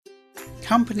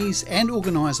companies and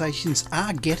organisations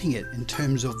are getting it in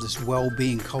terms of this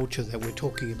well-being culture that we're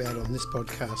talking about on this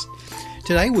podcast.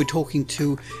 Today we're talking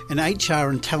to an HR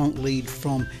and talent lead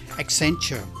from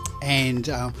Accenture, and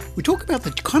we talk about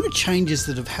the kind of changes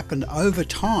that have happened over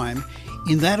time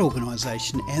in that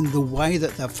organisation and the way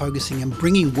that they're focusing and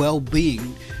bringing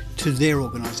well-being to their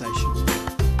organisation.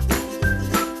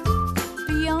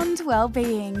 Beyond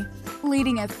Wellbeing,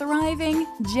 leading a thriving,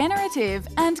 generative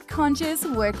and conscious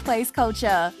workplace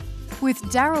culture with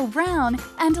Daryl Brown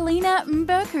and Lena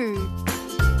Mberku.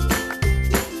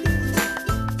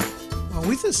 Well,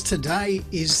 with us today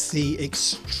is the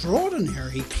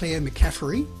extraordinary Claire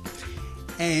McCaffrey,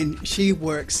 and she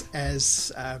works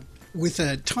as with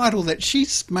a title that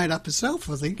she's made up herself,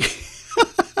 I think,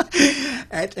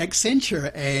 at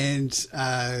Accenture, and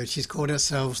she's called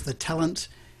herself the Talent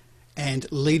and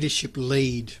Leadership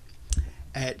Lead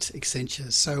at Accenture.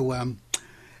 So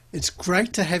it's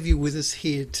great to have you with us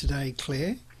here today,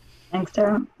 Claire. Thanks,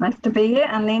 Daryl. Nice to be here,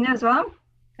 and Lena as well.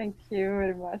 Thank you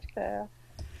very much, Claire.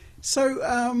 So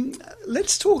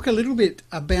let's talk a little bit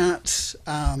about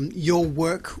your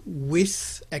work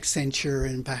with Accenture,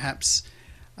 and perhaps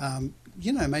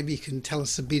maybe you can tell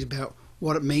us a bit about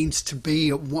what it means to be,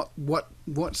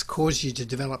 what's caused you to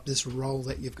develop this role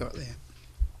that you've got there.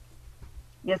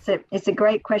 Yes, it's a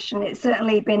great question. It's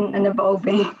certainly been an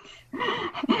evolving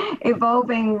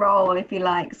role, if you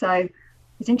like. So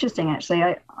it's interesting, actually.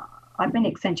 I've been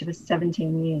at Accenture for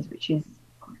 17 years, which is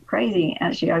crazy.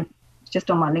 Actually, I was just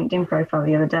on my LinkedIn profile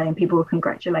the other day, and people were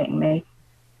congratulating me.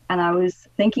 And I was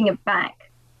thinking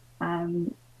back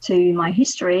to my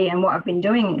history and what I've been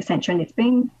doing at Accenture, and it's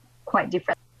been quite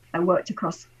different. I worked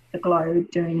across the globe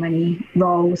doing many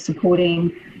roles,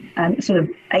 supporting sort of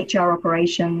HR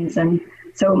operations, and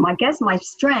so my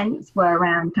strengths were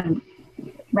around kind of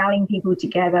rallying people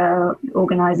together,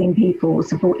 organising people,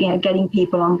 getting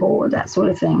people on board, that sort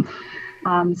of thing.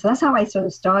 So that's how I sort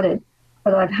of started.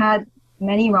 But I've had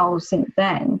many roles since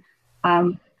then,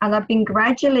 and I've been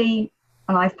gradually,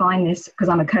 and I find this because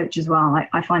I'm a coach as well,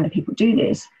 I find that people do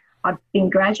this, I've been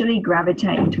gradually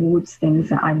gravitating towards things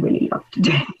that I really love to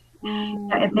do.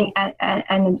 I think,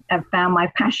 and I've found my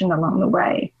passion along the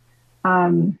way.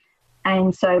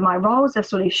 And so my roles have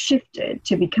sort of shifted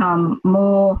to become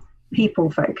more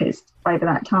people-focused over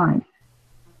that time.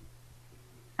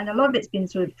 And a lot of it's been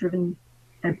sort of driven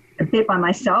a bit by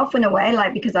myself in a way,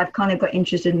 like because I've kind of got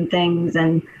interested in things,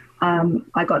 and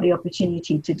I got the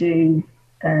opportunity to do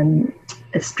a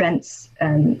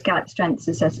Gallup Strengths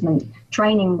Assessment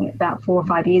training about 4 or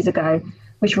 5 years ago,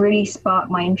 which really sparked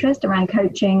my interest around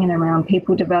coaching and around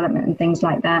people development and things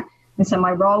like that. And so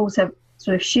my roles have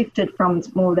sort of shifted from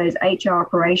more of those HR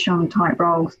operational type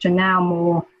roles to now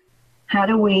more, how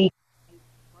do we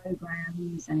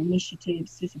programs and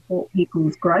initiatives to support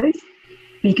people's growth?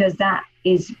 Because that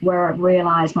is where I've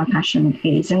realised my passion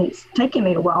is, and it's taken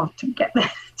me a while to get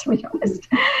there, to be honest.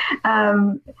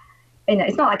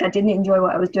 It's not like I didn't enjoy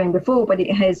what I was doing before, but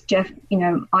it has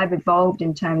I've evolved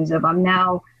in terms of, I'm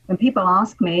now, when people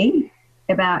ask me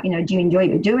about, do you enjoy what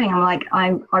you're doing? I'm like,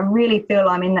 I really feel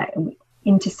I'm in that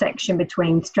intersection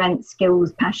between strengths,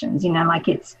 skills, passions, like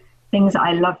it's things that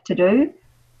I love to do,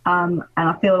 and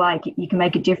I feel like you can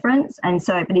make a difference. And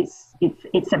so, but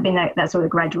it's been that sort of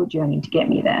gradual journey to get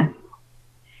me there.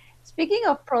 Speaking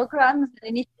of programs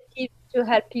and initiatives to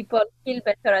help people feel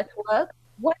better at work,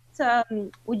 what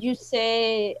would you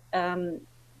say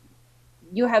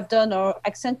you have done or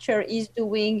Accenture is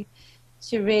doing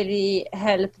to really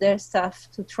help their staff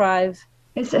to thrive?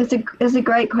 It's a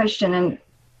great question, and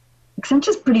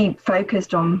Accenture's pretty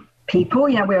focused on people.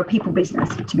 We're a people business,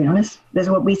 to be honest. There's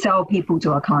what we sell people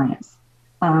to our clients,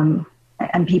 and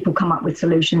people come up with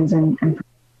solutions and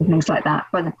things like that.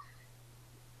 But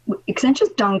Accenture's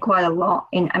done quite a lot.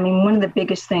 One of the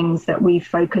biggest things that we've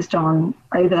focused on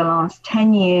over the last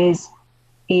 10 years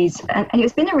is, and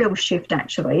it's been a real shift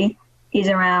actually, is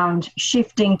around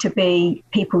shifting to be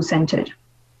people-centered.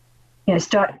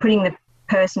 Start putting the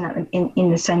person in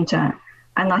the center.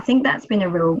 And I think that's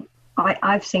been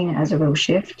I've seen it as a real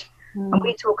shift. And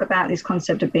we talk about this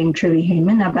concept of being truly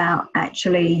human, about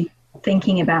actually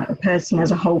thinking about a person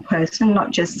as a whole person,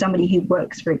 not just somebody who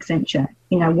works for Accenture.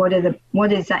 What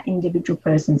is that individual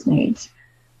person's needs?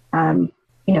 What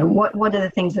are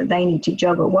the things that they need to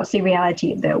juggle? What's the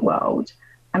reality of their world?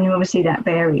 Obviously that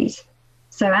varies.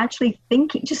 So actually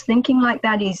thinking like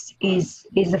that is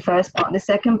the first part. The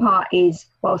second part is,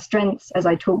 strengths, as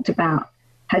I talked about,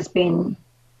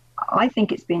 I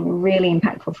think it's been really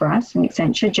impactful for us in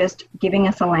Accenture, just giving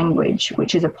us a language,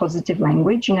 which is a positive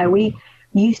language. We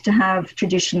used to have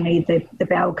traditionally the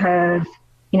bell curve,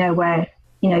 where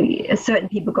you know, certain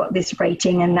people got this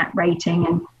rating and that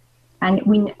rating, and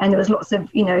there was lots of,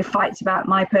 you know, fights about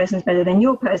my person's better than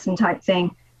your person type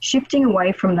thing. Shifting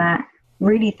away from that,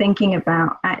 really thinking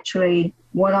about actually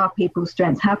what are people's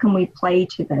strengths, how can we play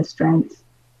to their strengths,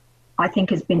 I think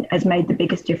has made the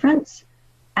biggest difference,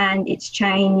 and it's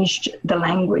changed the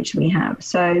language we have.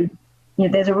 So, you know,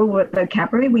 there's a real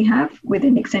vocabulary we have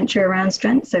within Accenture around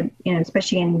strengths. So, you know,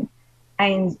 especially in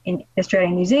Australia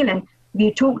and New Zealand, if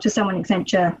you talk to someone at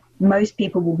Accenture, most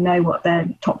people will know what their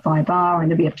top 5 are, and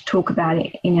they'll be able to talk about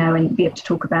it, you know, and be able to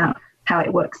talk about how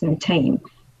it works in a team.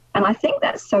 And I think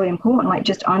that's so important, like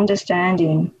just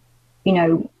understanding, you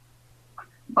know,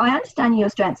 by understanding your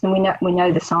strengths, and we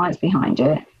know the science behind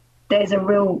it, there's a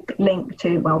real link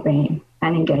to well-being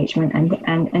and engagement,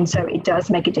 and so it does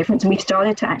make a difference. And we've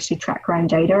started to actually track our own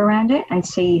data around it and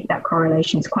see that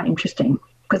correlation. Is quite interesting,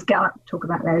 because Gallup talk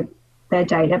about their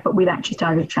data, but we've actually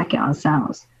started to track it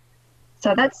ourselves.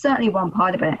 So that's certainly one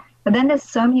part of it. But then there's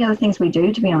so many other things we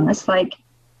do, to be honest, like,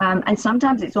 and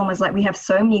sometimes it's almost like we have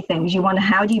so many things. You wonder,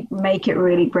 how do you make it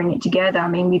really bring it together? I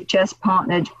mean, we've just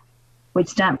partnered with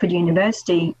Stanford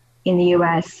University in the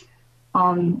US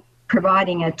on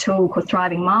providing a tool called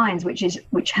Thriving Minds,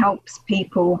 which helps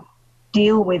people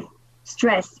deal with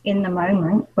stress in the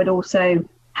moment, but also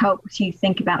helps you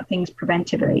think about things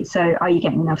preventively. So are you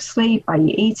getting enough sleep? Are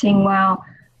you eating well?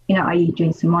 You know, are you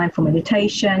doing some mindful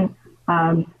meditation?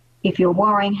 If you're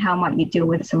worrying, how might you deal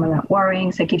with some of that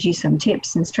worrying? So it gives you some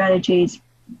tips and strategies.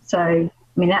 So, I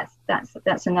mean,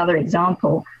 that's another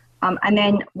example. And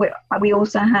then we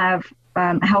also have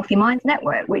a Healthy Minds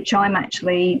Network, which I'm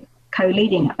actually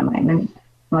co-leading at the moment.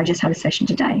 I just had a session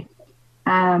today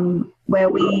where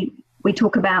we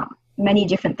talk about many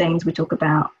different things. We talk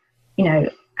about, you know,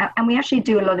 and we actually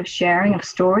do a lot of sharing of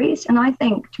stories. And I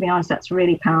think, to be honest, that's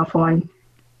really powerful. And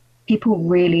people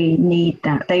really need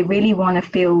that. They really want to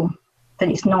feel that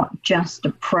it's not just a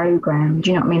program.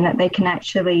 Do you know what I mean? That they can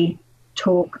actually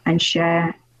talk and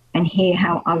share and hear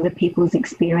how other people's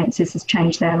experiences has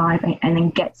changed their life, and then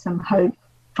get some hope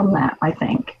from that, I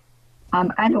think.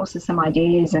 And also some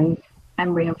ideas and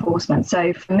reinforcement.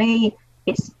 So for me,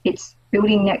 it's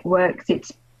building networks.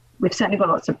 We've certainly got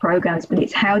lots of programs, but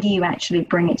it's how do you actually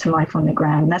bring it to life on the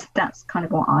ground? That's kind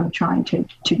of what I'm trying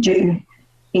to do,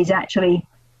 is actually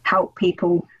help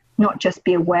people not just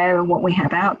be aware of what we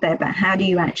have out there, but how do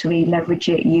you actually leverage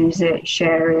it, use it,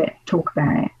 share it, talk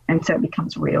about it, and so it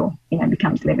becomes real, you know,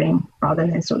 becomes living, rather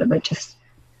than sort of just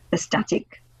a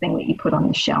static thing that you put on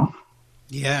the shelf.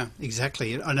 Yeah,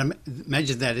 exactly. And I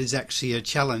imagine that is actually a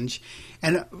challenge.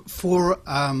 And for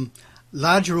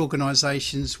larger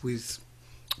organisations with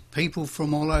people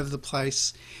from all over the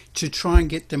place, to try and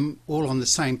get them all on the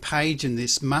same page, and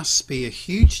this must be a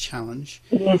huge challenge.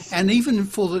 Yes. And even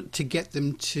to get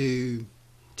them to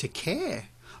care,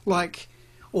 like,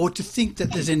 or to think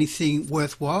that there's anything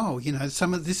worthwhile. You know,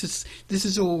 some of this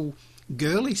is all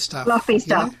girly stuff, fluffy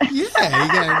stuff.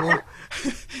 Yeah. Well,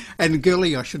 and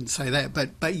girly, I shouldn't say that,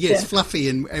 but yes, yeah. Fluffy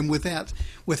and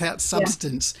without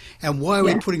substance. Yeah. And why are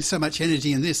we putting so much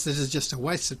energy in this? This is just a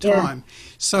waste of time. Yeah.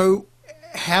 So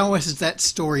how has that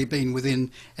story been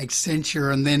within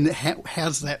Accenture, and then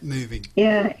how's that moving?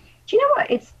 Yeah. Do you know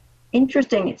what? It's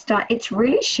interesting. It's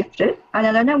really shifted. And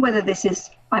I don't know whether this is,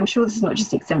 I'm sure this is not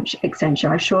just Accenture.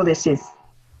 I'm sure this is,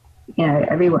 you know,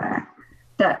 everywhere.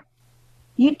 That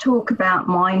you talk about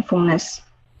mindfulness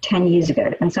 10 years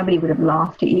ago and somebody would have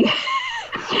laughed at you.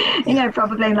 You know,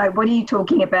 probably like, what are you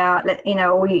talking about? You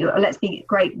know, let's be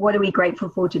great. What are we grateful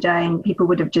for today? And people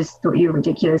would have just thought you were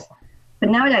ridiculous. But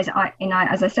nowadays,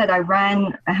 as I said, I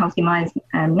ran a Healthy Minds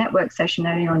network session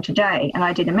earlier on today, and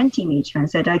I did a mentee meeting and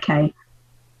said, okay,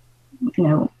 you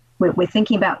know, we're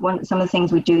thinking about some of the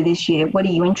things we do this year. What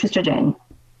are you interested in?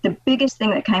 The biggest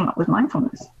thing that came up was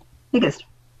mindfulness.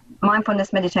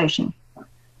 Mindfulness meditation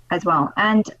as well.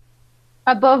 And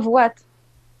above what?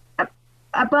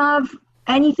 Above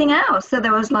anything else. So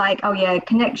there was like, oh yeah,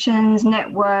 connections,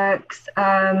 networks,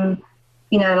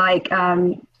 you know, like,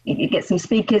 you get some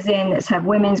speakers in, let's have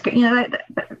women's, you know,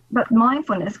 but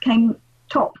mindfulness came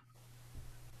top.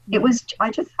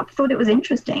 I just thought it was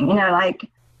interesting, you know, like,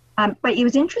 but it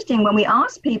was interesting when we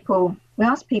asked people,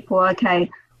 okay,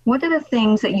 what are the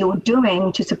things that you're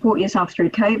doing to support yourself through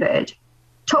COVID?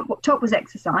 Top was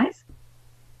exercise.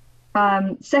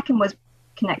 Second was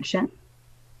connection.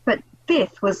 But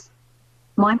fifth was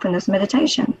mindfulness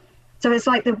meditation. So it's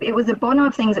like it was the bottom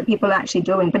of things that people are actually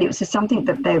doing, but it was just something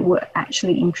that they were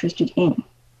actually interested in.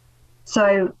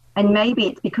 So, and maybe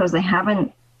it's because they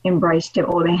haven't embraced it,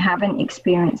 or they haven't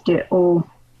experienced it, or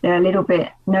they're a little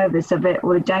bit nervous of it,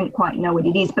 or they don't quite know what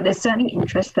it is, but there's certainly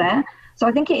interest there. So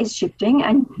I think it is shifting.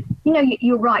 And you know,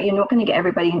 you're right. You're not going to get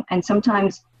everybody. And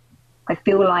sometimes I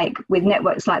feel like with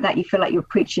networks like that, you feel like you're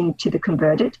preaching to the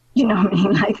converted. You know what I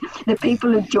mean? Like the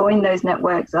people who join those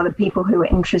networks are the people who are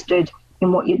interested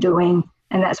in what you're doing,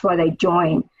 and that's why they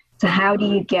join. So how do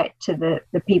you get to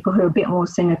the people who are a bit more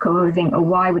cynical, who think, oh,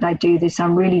 why would I do this?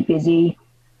 I'm really busy.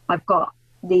 I've got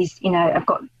these, you know, I've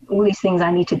got all these things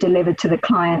I need to deliver to the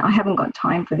client. I haven't got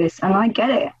time for this. And I get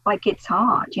it. Like, it's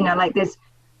hard, you know, like there's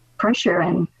pressure.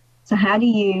 And so how do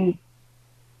you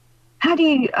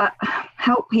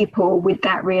help people with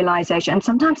that realization? And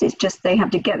sometimes it's just they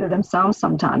have to get there themselves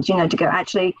sometimes, you know, to go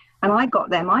actually, and I got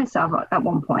there myself at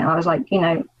one point. I was like, you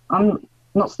know, I'm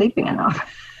not sleeping enough.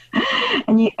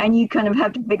 and you kind of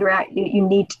have to figure out you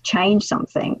need to change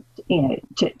something, you know,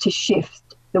 to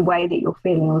shift the way that you're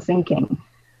feeling or thinking.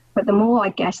 But the more, I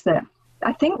guess, that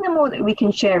I think the more that we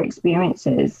can share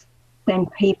experiences, then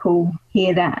people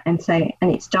hear that and say, and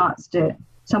it starts to,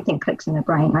 something clicks in the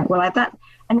brain, like, well, that.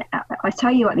 And I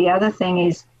tell you what, the other thing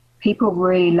is people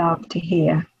really love to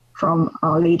hear from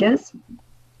our leaders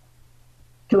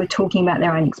who are talking about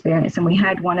their own experience. And we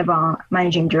had one of our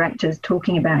managing directors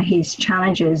talking about his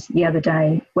challenges the other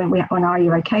day on Are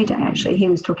You OK Day, actually. He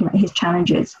was talking about his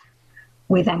challenges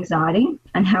with anxiety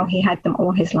and how he had them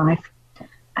all his life.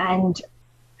 And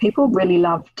people really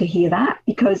love to hear that,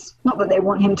 because not that they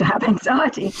want him to have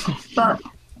anxiety, but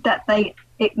that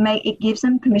it gives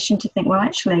them permission to think, well,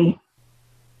 actually,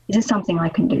 is this something I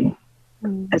can do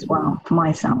as well for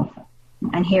myself?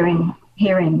 And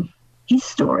hearing his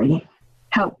story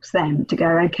helps them to go,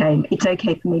 okay, it's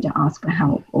okay for me to ask for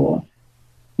help, or,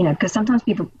 you know, because sometimes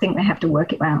people think they have to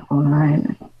work it out on their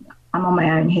own. I'm on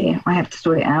my own here. I have to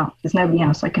sort it out. There's nobody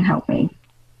else that can help me.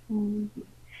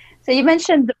 So you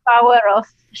mentioned the power of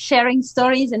sharing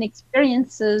stories and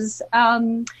experiences.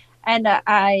 And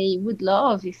I would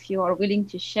love if you are willing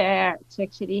to share, to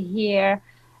actually hear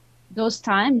those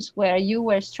times where you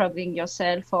were struggling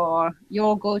yourself, or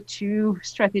your go-to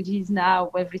strategies now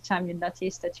every time you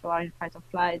notice that you are in fight or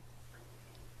flight.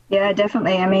 Yeah,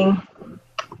 definitely. I mean,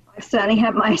 I've certainly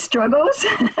had my struggles,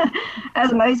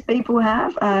 as most people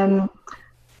have.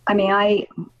 I mean,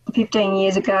 15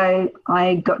 years ago,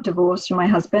 I got divorced from my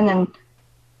husband, and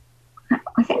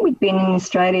I think we'd been in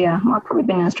Australia. Well, I'd probably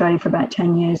been in Australia for about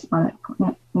 10 years by that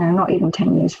point. No, not even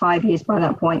 10 years, 5 years by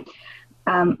that point.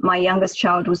 My youngest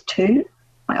child was 2,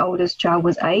 my oldest child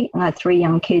was 8, and I had 3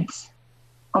 young kids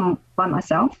by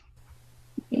myself.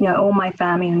 You know, all my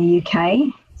family in the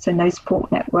UK, so no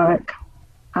support network.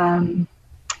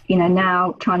 You know,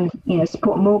 now trying to, you know,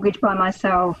 support a mortgage by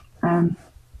myself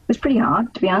was pretty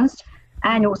hard, to be honest,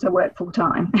 and also work full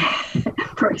time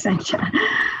for Accenture.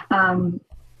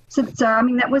 So I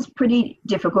mean, that was pretty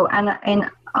difficult, and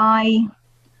I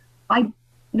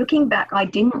looking back, I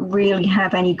didn't really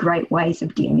have any great ways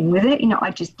of dealing with it. You know,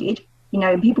 I just did. You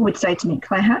know, people would say to me,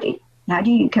 Claire, how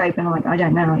do you cope? And I'm like, I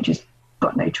don't know. I just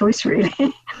got no choice, really.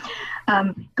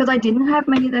 Because I didn't have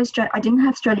many of those. I didn't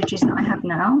have strategies that I have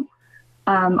now.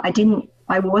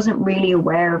 I wasn't really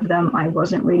aware of them. I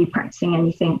wasn't really practicing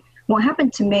anything. What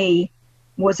happened to me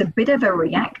was a bit of a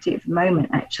reactive moment,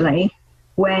 actually,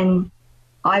 when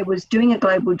I was doing a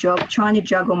global job, trying to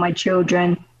juggle my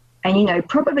children. And, you know,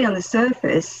 probably on the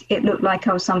surface, it looked like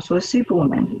I was some sort of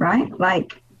superwoman, right?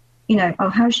 Like, you know, oh,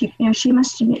 how she, you know,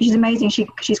 she's amazing.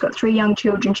 She's got 3 young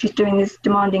children. She's doing this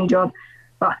demanding job.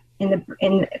 But in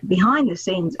behind the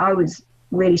scenes, I was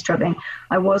really struggling.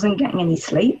 I wasn't getting any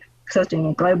sleep because I was doing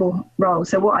a global role.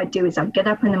 So what I'd do is I'd get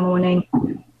up in the morning,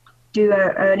 do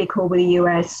an early call with the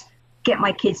US, get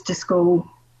my kids to school,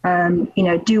 you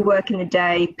know, do work in the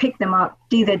day, pick them up,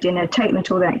 do their dinner, take them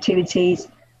to all the activities,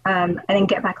 and then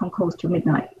get back on calls till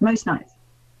midnight, most nights.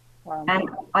 Wow. And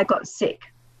I got sick.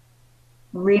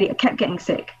 Really, I kept getting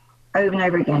sick over and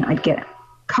over again. I'd get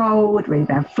cold, really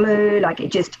bad flu, like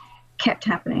it just kept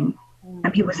happening.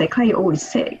 And people say, Claire, you're always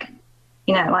sick.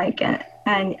 You know, like,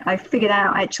 and I figured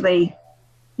out, actually,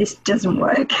 this doesn't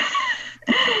work.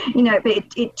 You know, but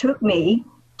it took me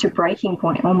to breaking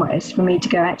point almost for me to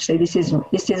go, actually, this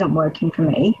isn't working for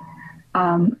me.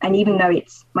 And even though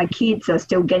my kids are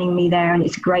still getting me there, and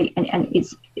it's great, and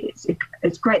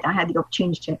it's great that I had the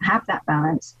opportunity to have that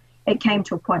balance, it came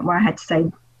to a point where I had to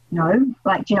say no.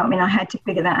 Like, do you know what I mean? I had to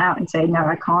figure that out and say, no,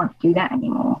 I can't do that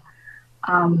anymore.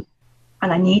 And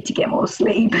I need to get more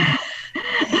sleep.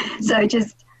 So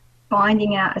just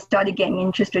finding out, I started getting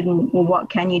interested in, well, what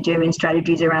can you do in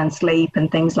strategies around sleep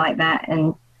and things like that.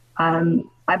 And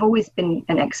I've always been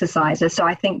an exerciser, so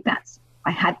I think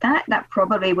I had that. That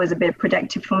probably was a bit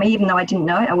protective for me, even though I didn't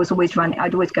know it. I was always running.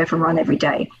 I'd always go for a run every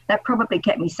day. That probably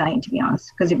kept me sane, to be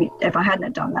honest, because if I hadn't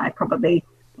have done that, I probably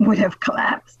would have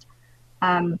collapsed.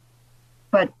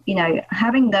 But, you know,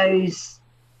 having those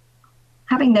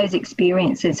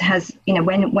experiences has, you know,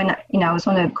 when you know, I was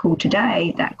on a call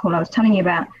today, that call I was telling you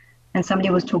about, and somebody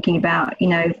was talking about, you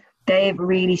know, they're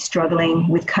really struggling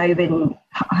with COVID and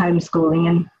homeschooling,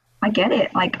 and I get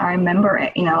it. Like, I remember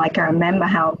it, you know, like I remember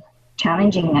how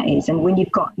challenging that is. And when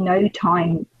you've got no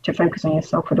time to focus on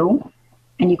yourself at all,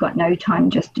 and you've got no time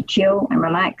just to chill and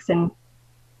relax. And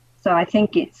so I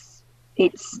think it's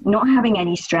not having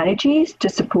any strategies to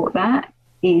support that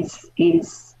is, you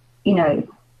know,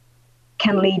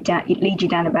 can lead you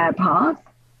down a bad path.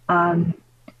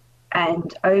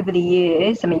 And over the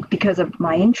years, I mean, because of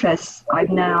my interests, I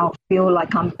now feel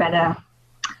like I'm better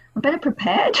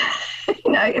prepared.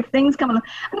 You know, if things come along,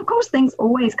 and of course things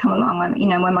always come along. You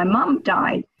know, when my mum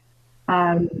died,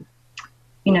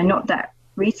 you know, not that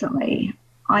recently,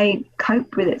 I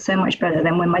coped with it so much better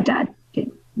than when my dad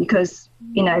did, because,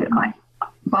 you know,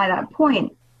 by that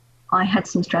point, I had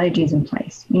some strategies in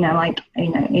place, you know, like, you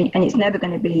know, and it's never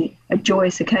going to be a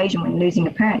joyous occasion when losing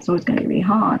a parent. It's always going to be really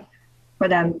hard.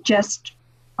 But just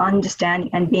understanding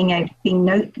and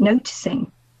noticing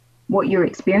what you're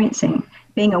experiencing,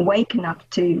 being awake enough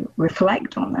to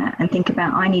reflect on that and think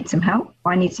about, I need some help,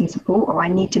 or I need some support, or I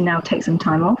need to now take some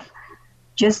time off.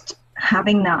 Just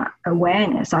having that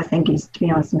awareness, I think, is, to be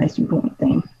honest, the most important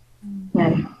thing. You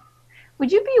know.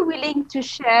 Would you be willing to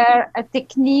share a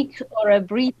technique or a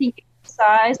breathing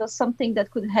exercise or something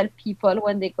that could help people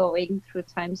when they're going through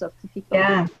times of difficulty?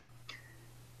 Yeah,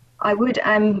 I would.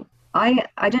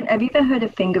 I don't. Have you ever heard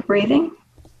of finger breathing?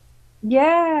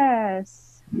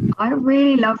 Yes. I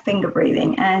really love finger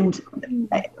breathing, and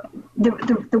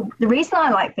the reason I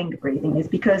like finger breathing is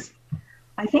because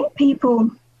I think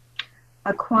people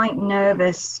are quite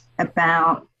nervous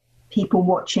about people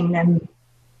watching them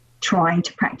trying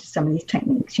to practice some of these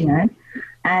techniques, you know.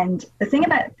 And the thing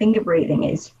about finger breathing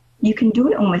is you can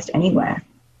do it almost anywhere,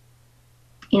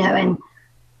 you know. And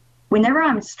whenever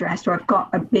I'm stressed or I've got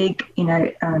a big, you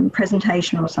know,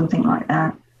 presentation or something like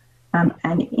that,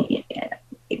 and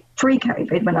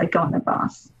pre-COVID, when I'd go on the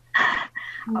bus,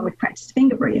 I would practice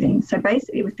finger breathing. So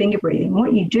basically with finger breathing,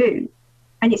 what you do,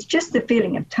 and it's just the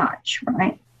feeling of touch,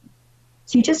 right?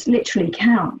 So you just literally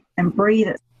count and breathe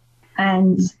it.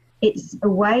 And it's a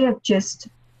way of just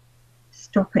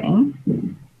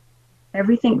stopping.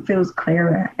 Everything feels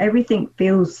clearer. Everything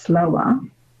feels slower.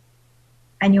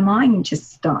 And your mind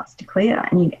just starts to clear.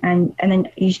 And then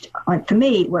for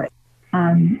me, it worked.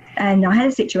 And I had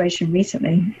a situation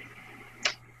recently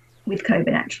with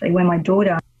COVID, actually, where my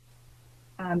daughter,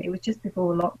 it was just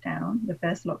before lockdown, the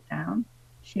first lockdown.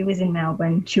 She was in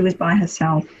Melbourne. She was by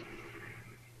herself.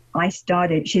 She's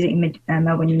at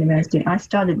Melbourne University. I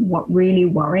started really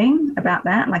worrying about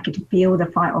that. Like, I could feel the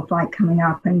fight or flight coming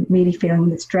up and really feeling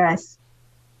the stress.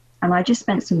 And I just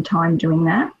spent some time doing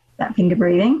that finger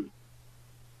breathing.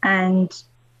 And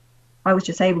I was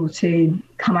just able to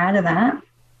come out of that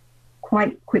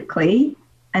quite quickly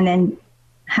and then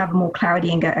have more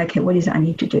clarity and go, okay, what is it I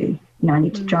need to do? You know, I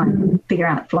need to try and figure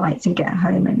out flights and get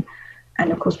home.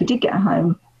 And of course we did get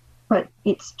home, but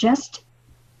it's just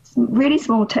really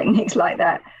small techniques like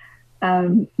that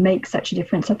make such a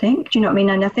difference, I think. Do you know what I mean?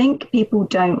 And I think people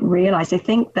don't realize, they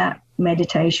think that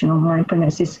meditation or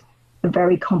mindfulness is a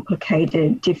very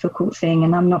complicated, difficult thing,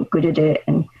 and I'm not good at it.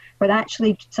 But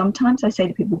actually, sometimes I say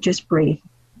to people, just breathe.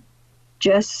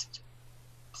 Just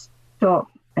stop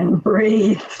and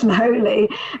breathe slowly.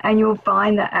 And you'll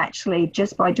find that actually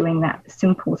just by doing that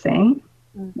simple thing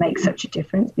makes such a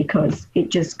difference, because it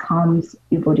just calms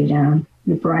your body down.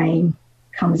 Your brain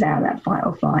comes out of that fight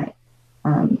or flight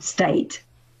state,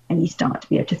 and you start to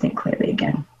be able to think clearly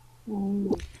again.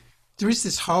 There is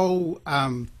this whole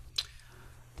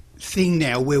thing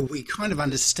now where we kind of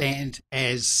understand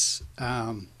as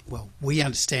we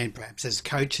understand perhaps as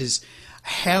coaches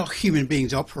how human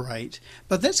beings operate,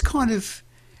 but that's kind of,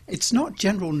 it's not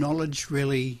general knowledge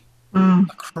really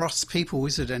across people,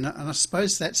 is it? And I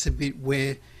suppose that's a bit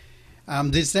where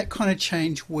there's that kind of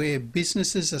change where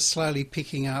businesses are slowly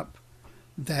picking up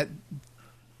that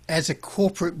as a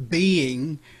corporate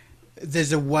being,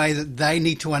 there's a way that they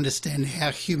need to understand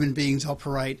how human beings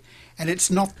operate. And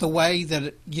it's not the way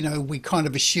that, you know, we kind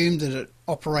of assumed that it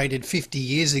operated 50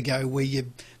 years ago, where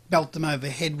you belt them over the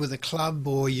head with a club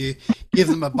or you give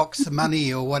them a box of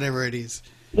money or whatever it is.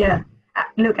 Yeah,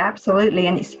 look, absolutely.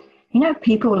 And it's, you know,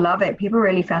 people love it. People are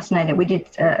really fascinated. We did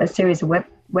a series of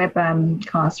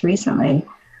webcasts recently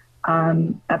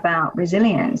about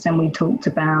resilience, and we talked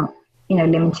about, you know,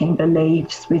 limiting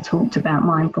beliefs. We talked about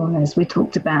mindfulness. We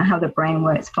talked about how the brain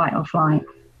works, fight or flight.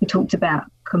 We talked about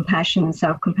compassion and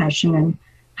self-compassion, and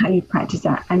how you practice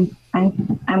that. And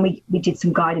we did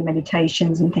some guided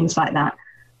meditations and things like that.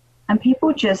 And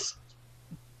people just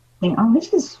think, oh,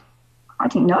 I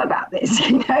didn't know about this,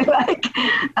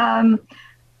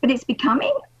 but it's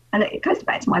becoming, and it goes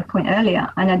back to my point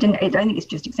earlier, and I don't think it's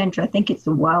just Accenture, I think it's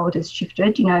the world has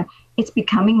shifted, it's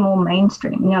becoming more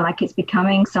mainstream, it's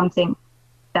becoming something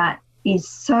that is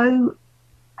so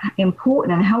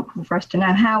important and helpful for us to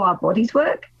know how our bodies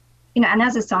work, and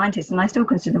as a scientist, and I still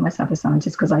consider myself a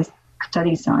scientist because I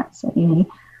study science at uni,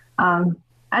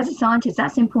 as a scientist,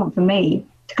 that's important for me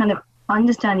to kind of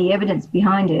understand the evidence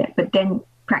behind it, but then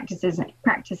practice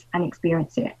and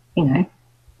experience it, and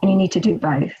you need to do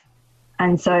both.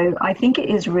 And so I think it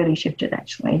is really shifted,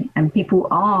 actually, and people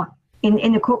are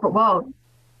in the corporate world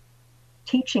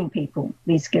teaching people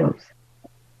these skills,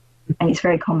 and it's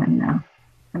very common now.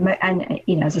 And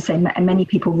as I say, many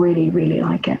people really, really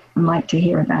like it and like to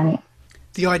hear about it.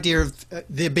 The idea of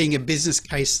there being a business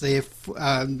case there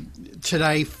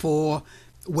today for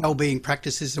wellbeing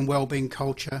practices and wellbeing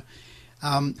culture,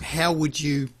 how would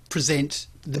you present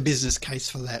the business case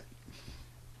for that?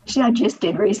 Actually, I just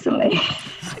did recently.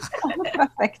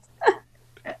 Perfect.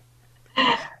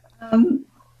 And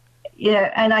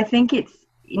I think it's,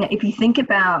 if you think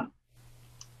about,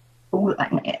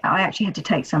 I actually had to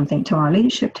take something to our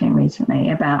leadership team recently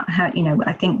about how,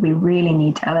 I think we really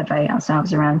need to elevate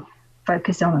ourselves around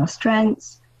focus on our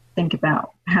strengths, think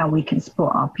about how we can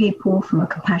support our people from a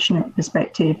compassionate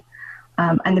perspective.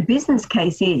 And the business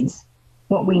case is,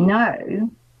 what we know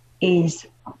is,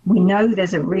 we know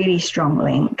there's a really strong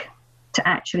link to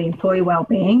actually employee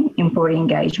well-being, employee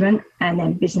engagement, and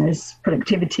then business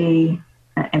productivity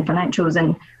and financials.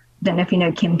 And I don't know if you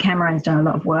know, Kim Cameron's done a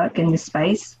lot of work in this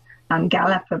space.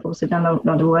 Gallup have also done a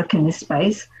lot of work in this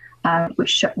space,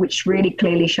 which really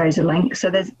clearly shows a link. So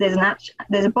there's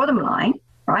a bottom line,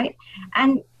 right?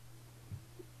 And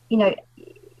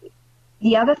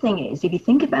the other thing is, if you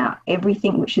think about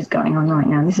everything which is going on right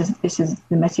now, this is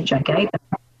the message I gave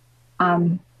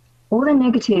them. All the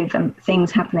negative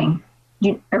things happening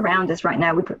around us right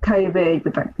now. We've got COVID,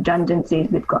 we've got redundancies,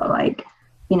 we've got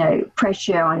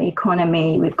pressure on the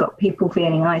economy, we've got people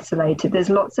feeling isolated. There's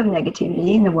lots of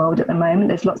negativity in the world at the moment.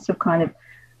 There's lots of kind of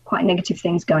quite negative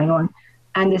things going on.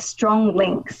 And there's strong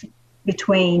links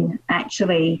between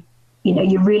actually,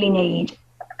 you really need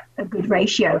a good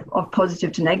ratio of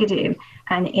positive to negative.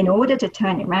 And in order to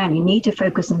turn it around, you need to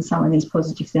focus on some of these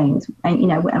positive things. And,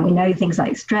 and we know things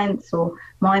like strengths or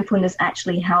mindfulness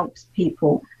actually helps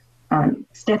people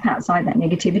step outside that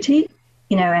negativity,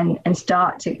 and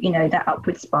start to, that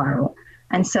upward spiral.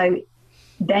 And so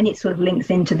then it sort of links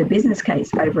into the business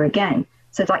case over again.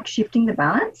 So it's like shifting the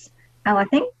balance. And I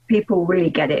think people really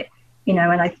get it,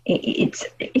 and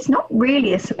it's not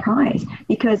really a surprise,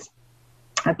 because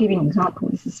I'll give you an example.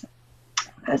 This is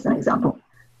a personal example.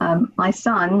 My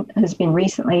son has been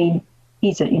recently,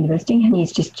 he's at university, and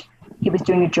he was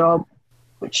doing a job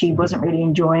which he wasn't really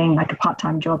enjoying, like a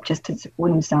part-time job just to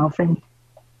support himself. And,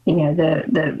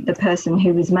 the person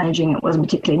who was managing it wasn't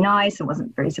particularly nice and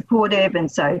wasn't very supportive. And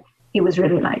so he was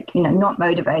really not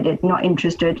motivated, not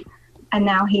interested. And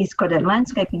now he's got a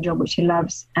landscaping job, which he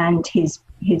loves. And his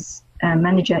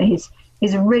manager is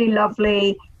really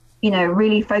lovely,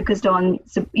 really focused on,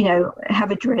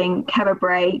 have a drink, have a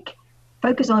break,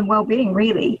 focus on well-being,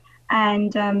 really.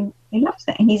 And he loves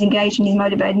it, and he's engaged, and he's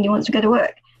motivated, and he wants to go to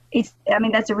work.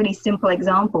 That's a really simple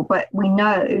example, but we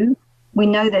know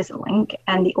there's a link,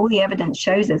 and all the evidence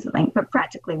shows there's a link, but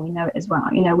practically we know it as well.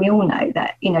 We all know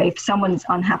that, if someone's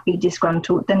unhappy,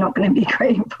 disgruntled, they're not going to be a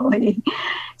great employee.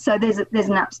 So there's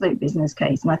an absolute business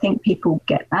case, and I think people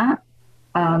get that.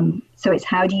 So it's,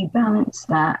 how do you balance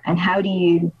that, and how do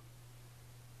you,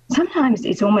 sometimes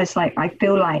it's almost like, I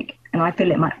feel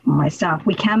it myself,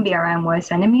 we can be our own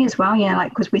worst enemy as well,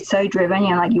 because we're so driven,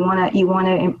 you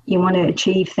want to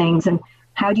achieve things. And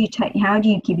how do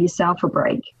you give yourself a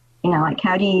break?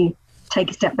 How do you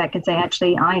take a step back and say,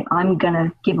 actually, I'm going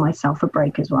to give myself a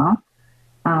break as well,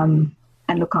 and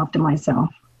look after myself.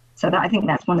 So I think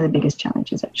that's one of the biggest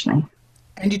challenges, actually.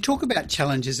 And you talk about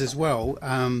challenges as well,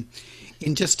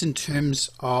 in terms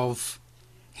of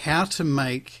how to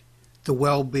make the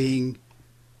well-being,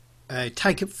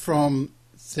 take it from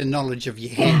the knowledge of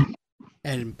your head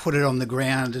and put it on the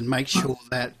ground, and make sure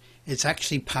that it's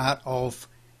actually part of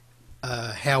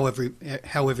how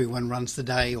everyone runs the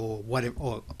day, or whatever,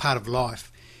 or a part of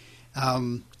life.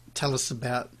 Tell us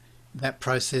about that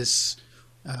process.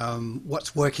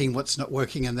 What's working, what's not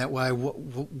working in that way?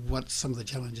 What's some of the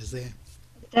challenges there?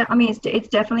 It's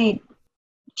definitely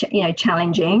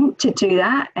challenging to do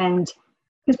that, and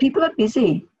because people are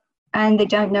busy and they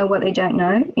don't know what they don't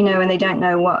know, and they don't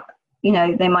know what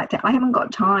they might think, I haven't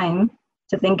got time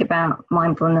to think about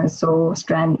mindfulness or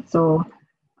strengths or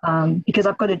because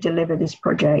I've got to deliver this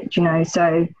project,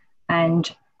 so,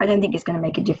 and I don't think it's going to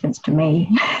make a difference to me.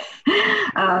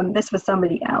 That's for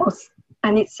somebody else.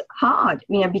 And it's hard,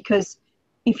 because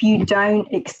if you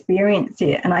don't experience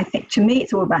it, and I think to me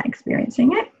it's all about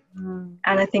experiencing it. And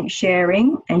I think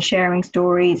sharing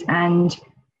stories, and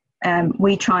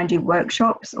we try and do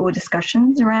workshops or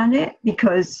discussions around it,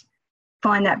 because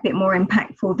find that a bit more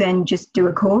impactful than just do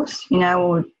a course,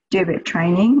 or do a bit of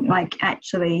training, like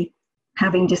actually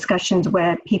having discussions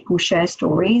where people share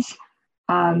stories,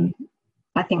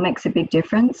 I think makes a big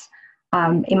difference.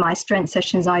 In my strength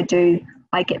sessions I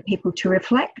get people to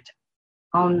reflect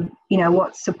on,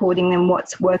 what's supporting them,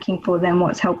 what's working for them,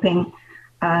 what's helping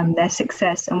their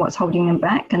success, and what's holding them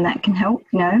back, and that can help,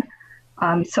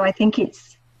 So I think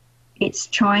it's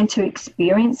trying to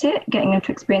experience it, getting them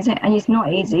to experience it, and it's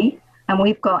not easy. And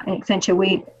we've got in Accenture,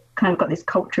 we kind of got this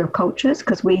culture of cultures,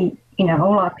 because we,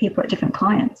 all our people are different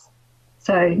clients.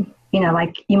 So,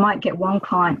 like you might get one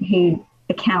account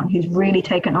who's really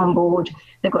taken on board.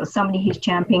 They've got somebody who's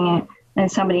championing it,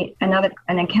 and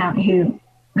an account who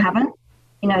haven't.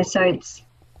 So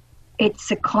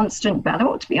it's a constant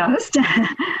battle, to be honest.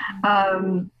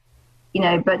 I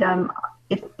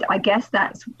guess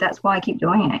that's why I keep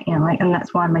doing it. And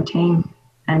that's why my team,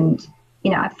 and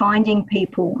finding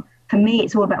people. For me,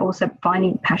 it's all about also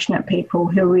finding passionate people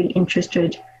who are really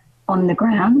interested on the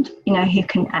ground. Who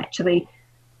can actually.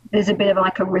 There's a bit of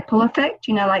like a ripple effect,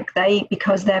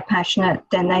 because they're passionate,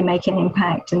 then they make an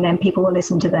impact, and then people will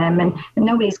listen to them, and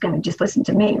nobody's going to just listen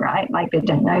to me, right? Like they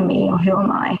don't know me, or who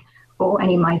am I, or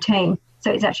any of my team.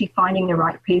 So it's actually finding the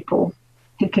right people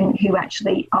who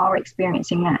actually are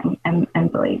experiencing that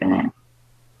and believe in it.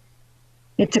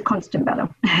 It's a constant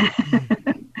battle.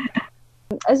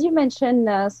 As you mentioned,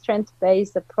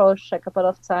 strength-based approach a couple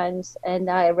of times, and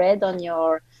I read on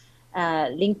your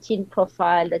LinkedIn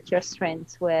profile that your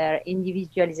strengths were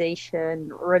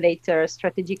individualization, relator,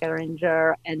 strategic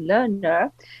arranger, and learner.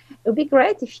 It would be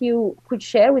great if you could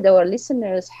share with our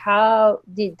listeners how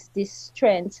did these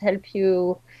strengths help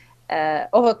you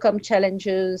overcome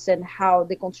challenges, and how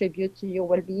they contribute to your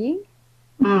well-being?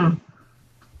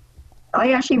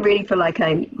 I actually really feel like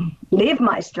I live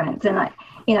my strengths, and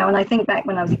when I think back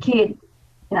when I was a kid,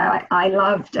 I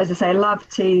loved, as I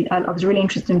say, I was really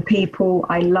interested in people.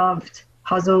 I loved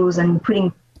puzzles and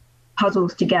putting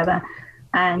puzzles together.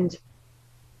 And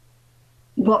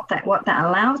what that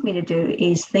allows me to do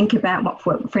is think about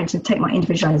for instance, take my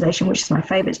individualization, which is my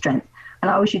favorite strength. And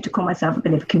I always used to call myself a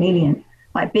bit of a chameleon.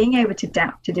 Like being able to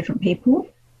adapt to different people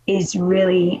is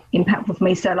really impactful for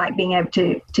me. So like being able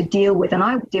to deal with, and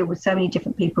I deal with so many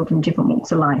different people from different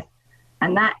walks of life.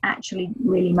 And that actually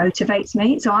really motivates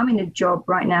me. So I'm in a job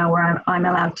right now where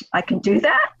I can do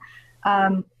that.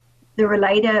 The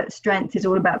relator strength is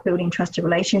all about building trusted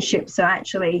relationships. So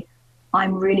actually,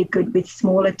 I'm really good with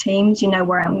smaller teams,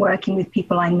 where I'm working with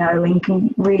people I know and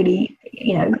can really,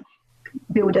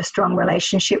 build a strong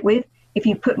relationship with. If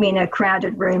you put me in a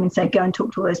crowded room and say, go and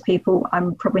talk to all those people,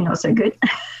 I'm probably not so good.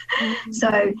 Mm-hmm.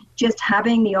 So just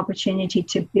having the opportunity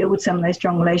to build some of those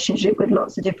strong relationships with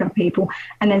lots of different people.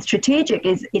 And then strategic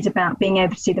is about being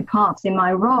able to see the paths. In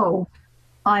my role,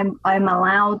 I'm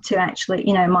allowed to actually,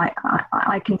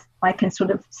 I can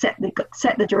sort of set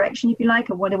the direction, if you like,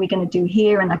 of what are we going to do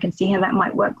here, and I can see how that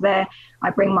might work there. I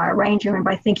bring my arranger in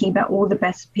by thinking about all the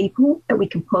best people that we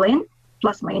can pull in,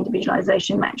 plus my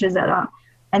individualization matches that up.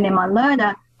 And then my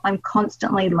learner, I'm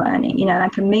constantly learning,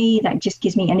 and for me, that just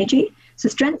gives me energy. So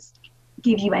strengths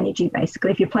give you energy,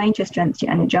 basically. If you're playing to your strengths,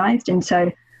 you're energized. And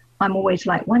so I'm always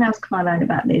like, when else can I learn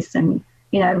about this? And,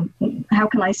 how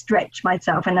can I stretch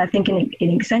myself? And I think in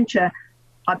Accenture,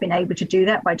 I've been able to do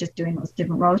that by just doing lots of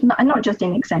different roles. And not just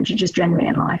in Accenture, just generally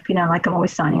in life. Like I'm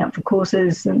always signing up for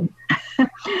courses and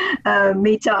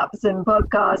meetups and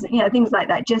podcasts, things like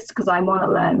that, just because I want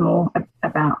to learn more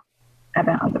about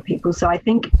other people. So I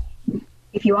think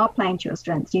if you are playing to your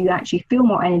strengths, you actually feel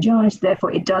more energized,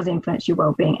 therefore it does influence your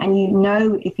well-being. And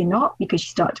if you're not, because you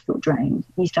start to feel drained,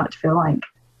 you start to feel like,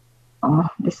 oh,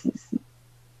 this is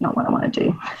not what I want to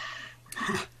do.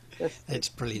 That's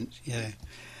brilliant. Yeah.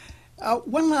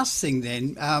 One last thing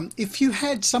then, if you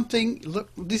had something, look,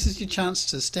 this is your chance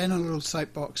to stand on a little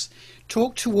soapbox,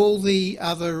 talk to all the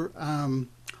other,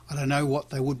 I don't know what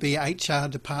they would be, HR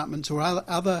departments or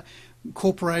other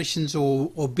corporations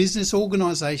or business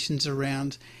organisations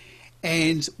around,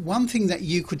 and one thing that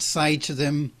you could say to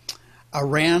them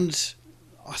around,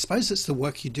 I suppose it's the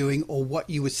work you're doing or what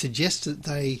you would suggest that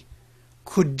they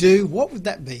could do, what would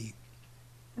that be?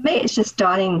 For me, it's just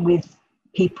starting with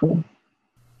people.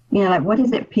 you know, like, what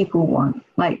is it people want?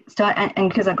 Like, start, and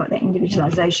because I've got that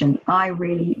individualization, I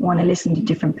really want to listen to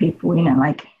different people, you know,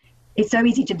 like, it's so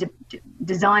easy to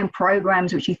design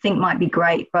programs which you think might be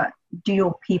great, but do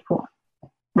your people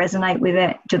resonate with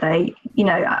it? Do they, you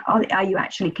know, are you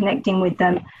actually connecting with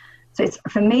them? So it's,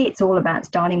 for me, it's all about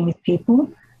starting with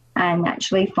people and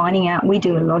actually finding out. We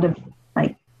do a lot of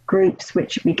like groups,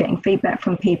 which we're getting feedback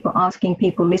from people, asking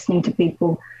people, listening to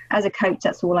people. As a coach,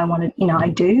 that's all I want to, you know, I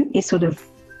do is sort of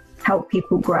help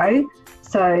people grow.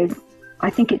 So I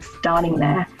think it's starting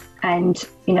there. And,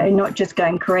 you know, not just go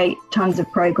and create tons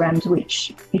of programs,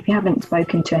 which if you haven't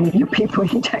spoken to any of your people,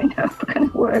 you don't know if they're going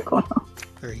to work or not.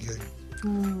 Very good.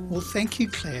 Well, thank you,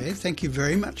 Claire. Thank you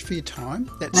very much for your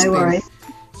time. That's no worries.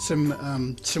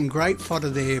 Some great fodder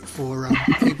there for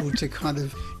people to kind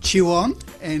of chew on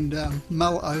and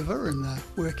mull over and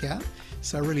work out.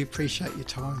 So I really appreciate your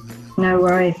time. No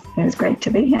worries. It was great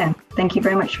to be here. Thank you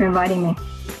very much for inviting me.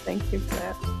 Thank you,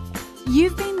 Claire.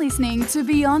 You've been listening to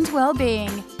Beyond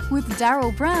Wellbeing with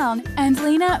Daryl Brown and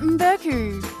Lena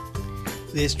Mberku.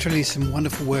 There's truly some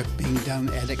wonderful work being done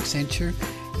at Accenture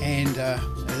and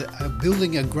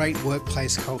building a great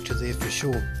workplace culture there for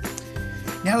sure.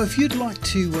 Now, if you'd like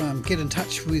to get in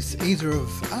touch with either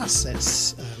of us,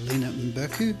 that's Lena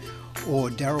Mberku or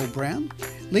Daryl Brown.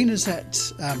 Lena's at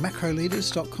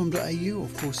macroleaders.com.au,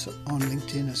 of course on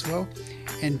LinkedIn as well.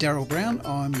 And Daryl Brown,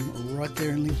 I'm right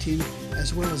there in LinkedIn,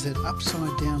 as well as at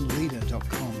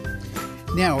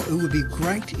upsidedownleader.com. Now, it would be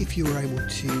great if you were able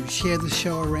to share the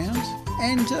show around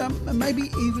and maybe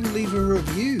even leave a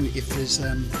review if there's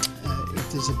a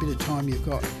bit of time you've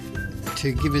got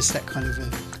to give us that kind of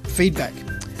feedback.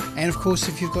 And of course,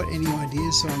 if you've got any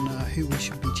ideas on who we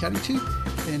should be chatting to,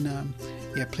 then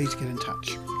please get in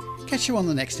touch. Catch you on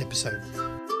the next episode.